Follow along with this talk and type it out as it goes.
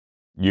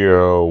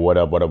Yo, what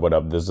up, what up, what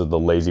up? This is the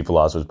Lazy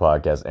Philosophers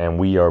Podcast, and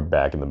we are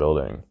back in the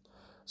building.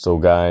 So,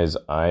 guys,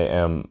 I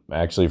am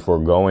actually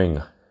foregoing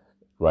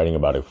writing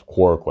about a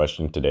core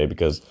question today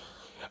because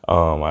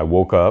I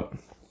woke up,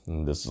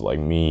 and this is like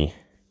me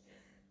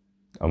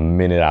a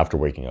minute after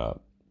waking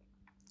up,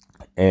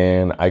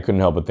 and I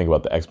couldn't help but think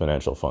about the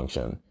exponential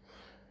function.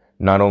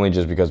 Not only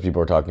just because people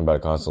are talking about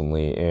it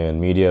constantly in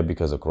media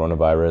because of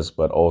coronavirus,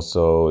 but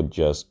also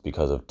just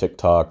because of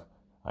TikTok.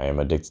 I am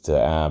addicted to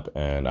the app,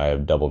 and I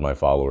have doubled my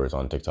followers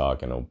on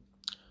TikTok in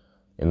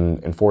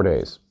 4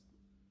 days.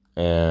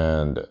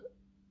 And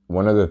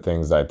one of the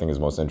things that I think is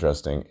most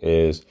interesting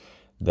is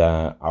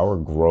that our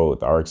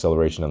growth, our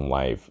acceleration in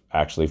life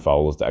actually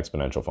follows the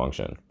exponential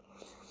function.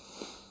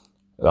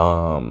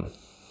 That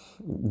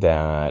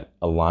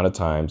a lot of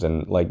times,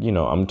 and I'm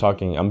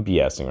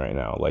BSing right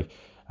now. Like,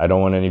 I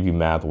don't want any of you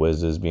math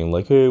whizzes being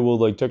like, hey, well,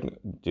 dude,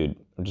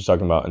 I'm just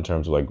talking about in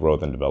terms of like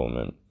growth and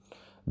development.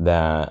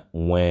 That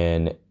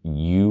when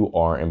you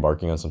are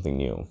embarking on something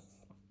new,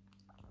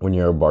 when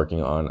you're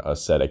embarking on a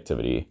set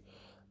activity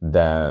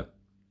that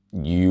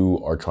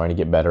you are trying to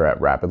get better at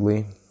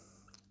rapidly,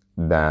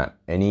 that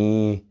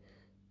any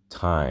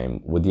time,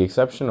 with the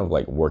exception of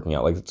like working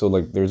out,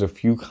 there's a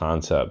few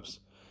concepts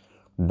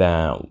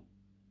that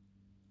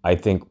I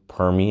think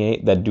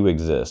permeate, that do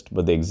exist,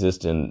 but they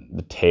exist in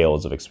the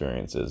tails of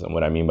experiences. And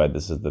what I mean by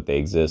this is that they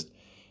exist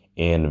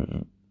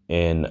in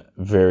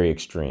very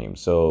extreme.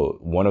 So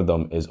one of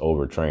them is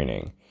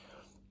overtraining.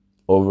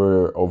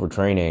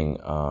 Overtraining,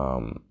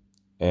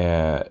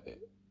 and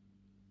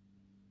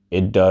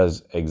it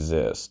does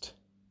exist,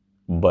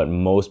 but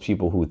most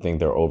people who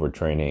think they're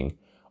overtraining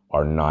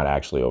are not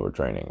actually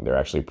overtraining. They're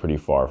actually pretty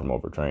far from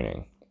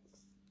overtraining.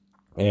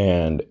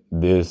 And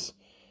this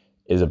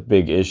is a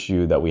big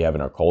issue that we have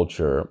in our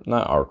culture,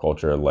 not our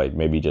culture, like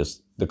maybe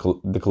just the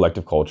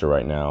collective culture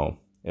right now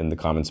in the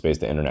common space,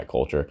 the internet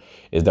culture,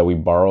 is that we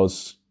borrow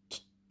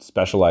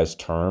specialized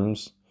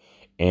terms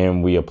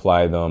and we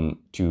apply them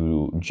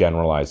to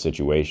generalized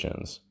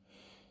situations.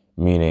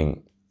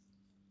 Meaning,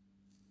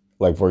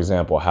 like, for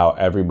example, how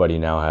everybody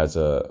now has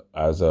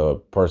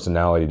a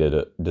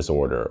personality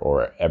disorder,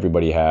 or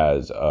everybody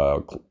has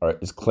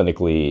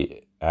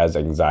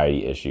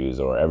anxiety issues,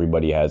 or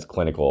everybody has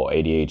clinical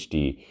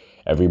ADHD.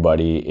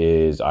 Everybody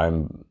is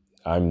I'm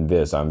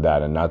this, I'm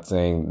that, and not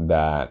saying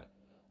that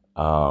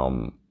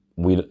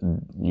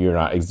you're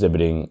not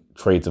exhibiting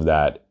traits of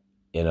that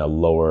in a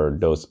lower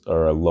dose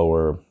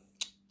or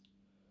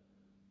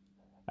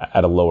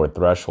at a lower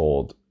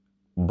threshold,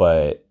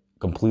 but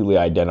completely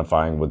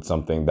identifying with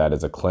something that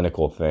is a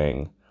clinical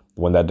thing,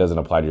 when that doesn't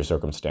apply to your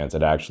circumstance,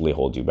 it actually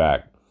holds you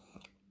back.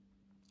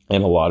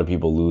 And a lot of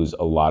people lose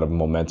a lot of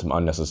momentum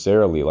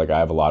unnecessarily. Like, I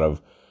have a lot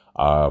of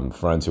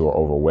friends who are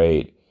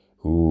overweight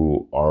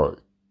who are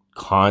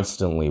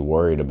constantly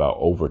worried about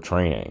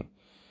overtraining.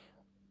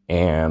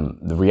 And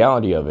the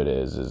reality of it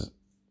is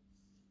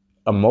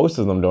most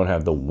of them don't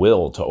have the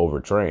will to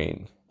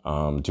overtrain.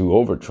 To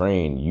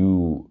overtrain,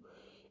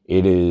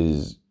 it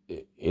is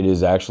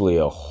actually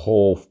a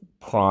whole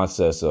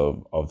process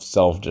of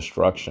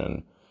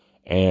self-destruction,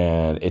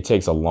 and it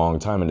takes a long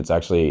time, and it's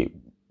actually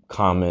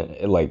common.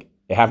 It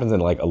happens in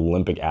like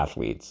Olympic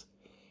athletes,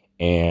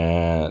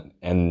 and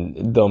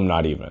them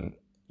not even.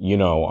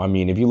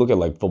 If you look at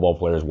like football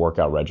players'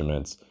 workout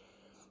regimens,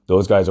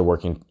 those guys are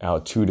working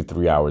out 2 to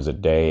 3 hours a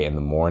day in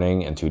the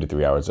morning and 2 to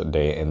 3 hours a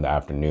day in the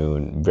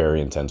afternoon,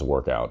 very intense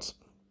workouts.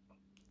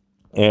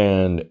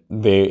 And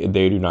they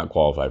do not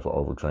qualify for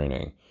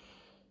overtraining.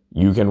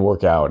 You can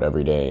work out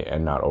every day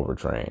and not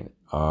overtrain.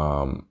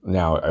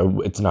 Now,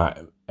 it's not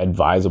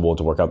advisable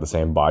to work out the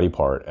same body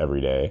part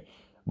every day,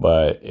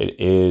 but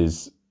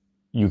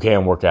you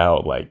can work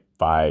out like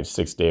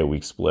 5-6 day a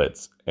week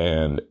splits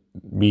and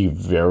be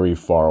very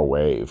far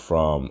away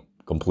from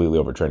completely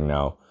overtraining.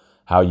 Now,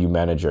 how you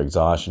manage your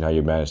exhaustion, how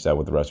you manage that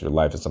with the rest of your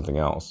life is something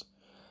else.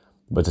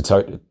 But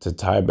to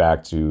tie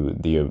back to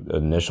the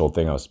initial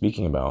thing I was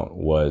speaking about,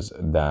 was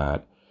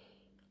that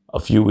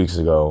a few weeks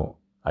ago,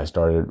 I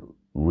started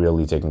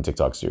really taking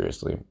TikTok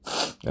seriously.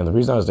 And the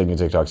reason I was taking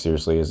TikTok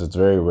seriously is it's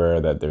very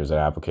rare that there's an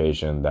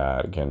application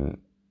that can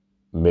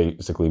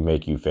basically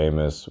make you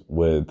famous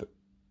with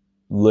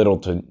little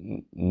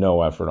to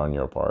no effort on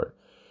your part.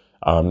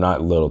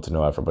 Not little to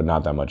no effort, but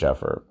not that much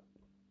effort.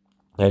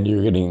 And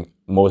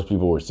most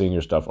people who are seeing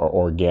your stuff are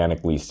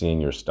organically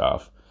seeing your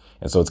stuff.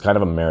 And so it's kind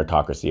of a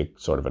meritocracy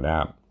sort of an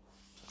app.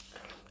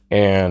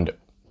 And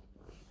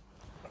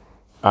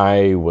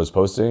I was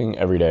posting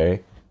every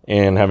day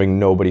and having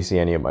nobody see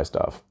any of my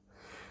stuff.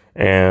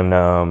 And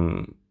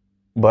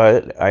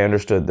but I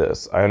understood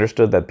this. I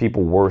understood that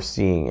people were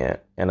seeing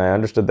it, and I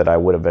understood that I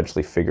would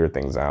eventually figure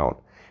things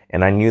out.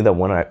 And I knew that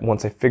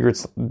once I figured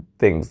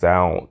things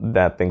out,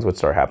 that things would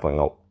start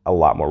happening a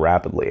lot more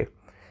rapidly.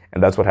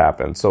 And that's what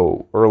happened.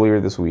 So earlier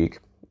this week,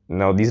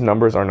 now these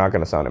numbers are not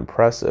going to sound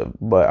impressive,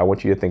 but I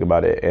want you to think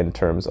about it in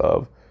terms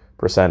of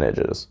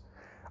percentages.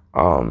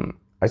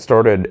 I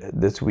started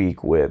this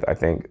week with, I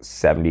think,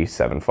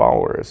 77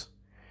 followers.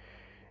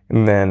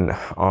 And then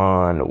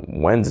on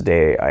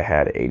Wednesday, I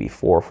had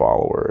 84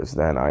 followers.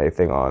 Then I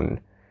think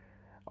on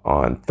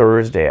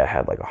Thursday, I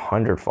had like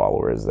 100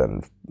 followers.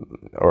 Then,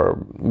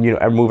 or,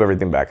 I move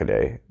everything back a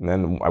day. And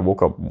then I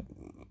woke up,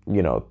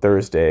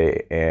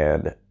 Thursday,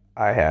 and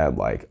I had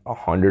like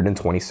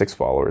 126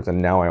 followers.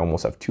 And now I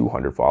almost have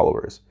 200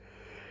 followers.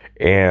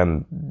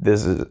 And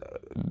this is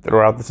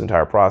throughout this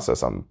entire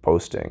process, I'm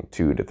posting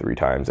 2 to 3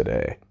 times a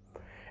day.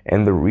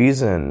 And the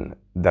reason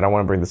that I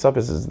want to bring this up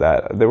is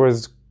that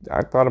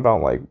I thought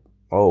about like,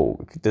 oh,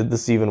 did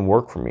this even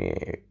work for me?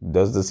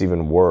 Does this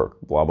even work?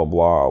 Blah, blah,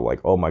 blah. Like,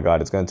 oh my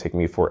God, it's going to take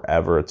me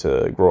forever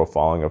to grow a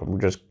following if I'm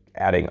just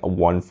adding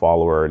 1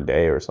 follower a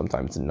day or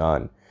sometimes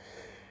none.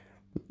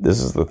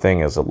 This is the thing,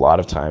 is a lot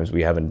of times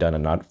we haven't done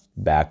enough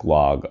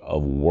backlog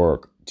of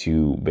work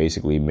to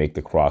basically make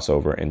the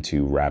crossover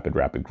into rapid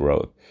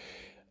growth.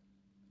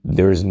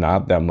 There's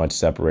not that much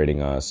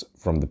separating us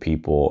from the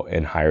people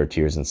in higher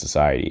tiers in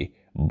society.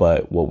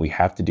 But what we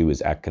have to do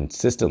is act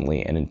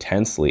consistently and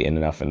intensely and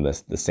enough in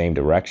the same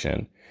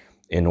direction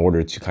in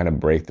order to kind of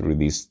break through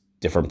these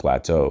different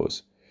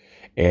plateaus.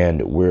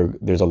 And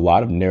there's a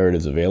lot of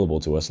narratives available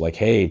to us, like,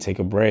 hey, take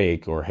a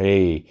break, or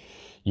hey,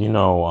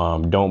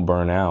 don't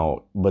burn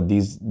out. But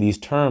these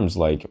terms,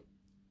 like,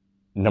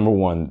 number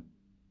one,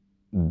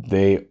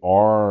 they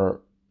are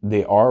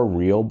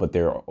real, but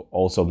they're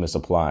also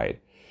misapplied.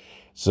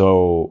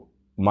 So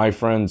my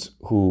friends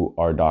who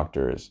are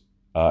doctors,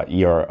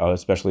 ER,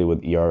 especially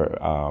with ER,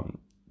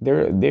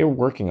 they're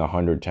working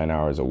 110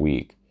 hours a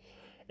week,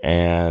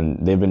 and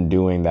they've been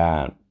doing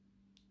that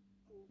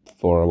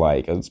for,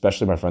 like,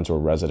 especially my friends who are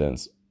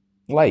residents,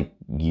 like,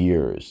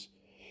 years.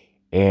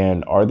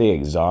 And are they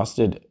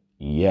exhausted?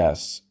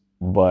 Yes,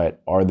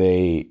 but are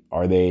they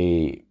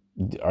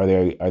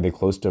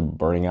close to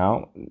burning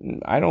out?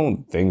 I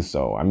don't think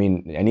so. I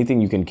mean, anything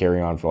you can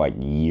carry on for like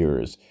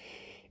years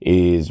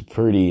is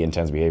pretty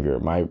intense behavior.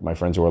 My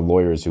friends who are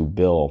lawyers who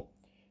bill,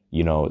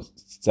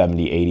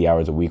 70, 80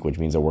 hours a week, which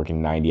means they're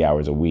working 90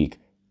 hours a week,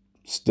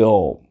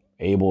 still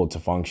able to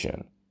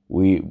function.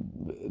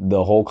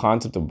 The whole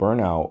concept of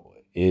burnout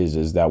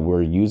is that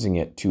we're using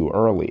it too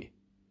early.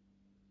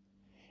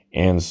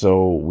 And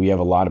so we have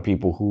a lot of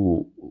people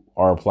who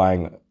are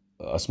applying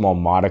a small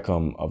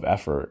modicum of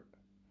effort,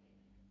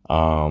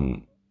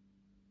 and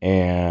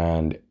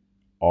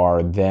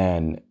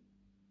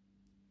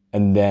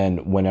then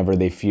whenever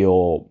they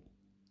feel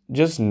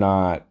just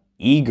not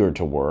eager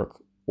to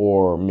work,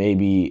 or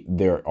maybe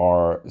there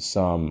are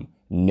some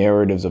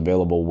narratives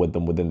available with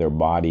them within their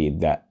body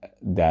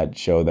that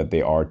show that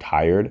they are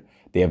tired,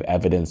 they have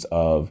evidence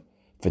of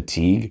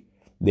fatigue,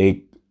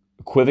 they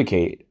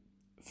equivocate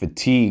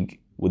fatigue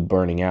with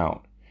burning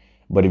out.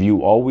 But if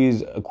you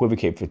always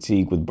equivocate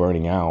fatigue with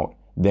burning out,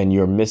 then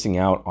you're missing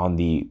out on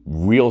the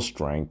real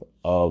strength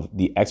of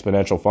the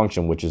exponential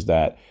function, which is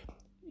that,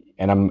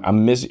 and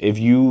if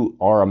you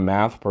are a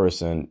math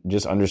person,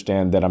 just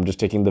understand that I'm just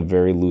taking the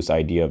very loose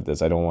idea of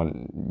this. I don't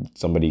want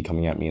somebody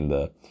coming at me in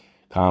the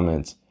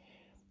comments,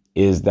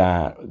 is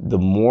that the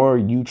more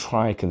you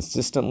try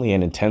consistently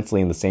and intensely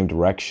in the same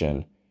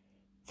direction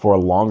for a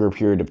longer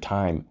period of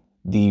time,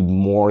 the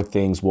more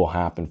things will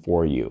happen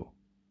for you.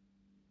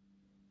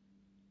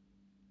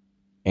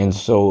 And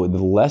so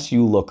the less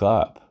you look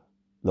up,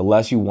 the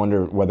less you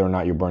wonder whether or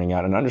not you're burning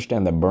out, and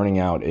understand that burning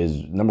out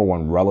is, number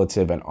one,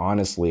 relative. And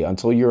honestly,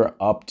 until you're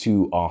up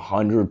to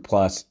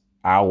 100+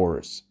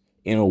 hours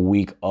in a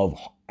week of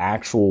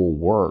actual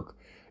work,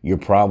 you're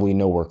probably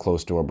nowhere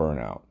close to a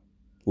burnout,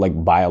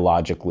 like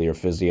biologically or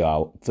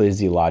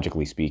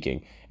physiologically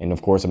speaking. And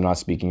of course, I'm not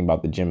speaking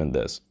about the gym in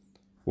this,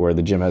 where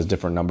the gym has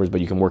different numbers, but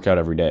you can work out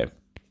every day.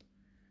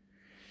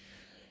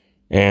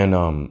 And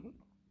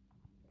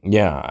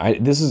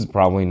this is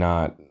probably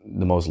not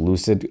the most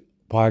lucid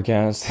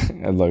podcast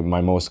and like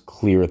my most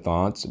clear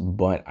thoughts,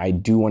 but I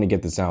do want to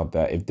get this out,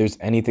 that if there's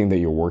anything that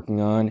you're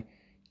working on,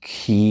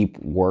 keep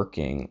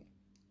working.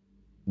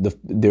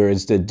 There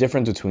is the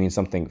difference between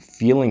something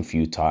feeling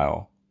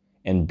futile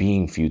and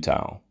being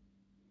futile,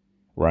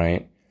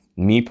 right?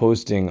 Me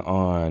posting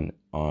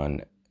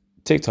on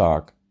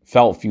TikTok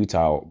felt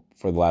futile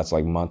for the last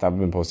month. I've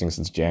been posting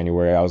since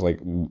January. I was like,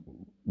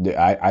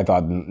 I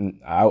thought,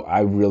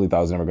 I really thought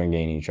I was never going to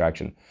gain any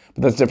traction.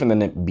 But that's different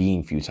than it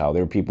being futile.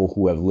 There are people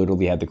who have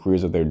literally had the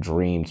careers of their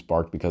dreams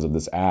sparked because of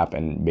this app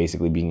and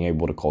basically being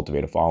able to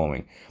cultivate a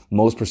following.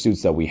 Most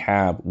pursuits that we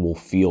have will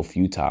feel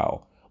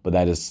futile, but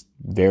that is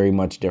very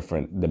much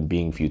different than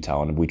being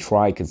futile. And if we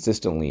try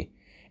consistently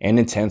and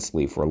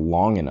intensely for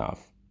long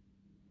enough,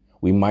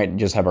 we might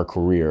just have our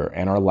career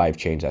and our life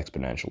change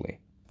exponentially.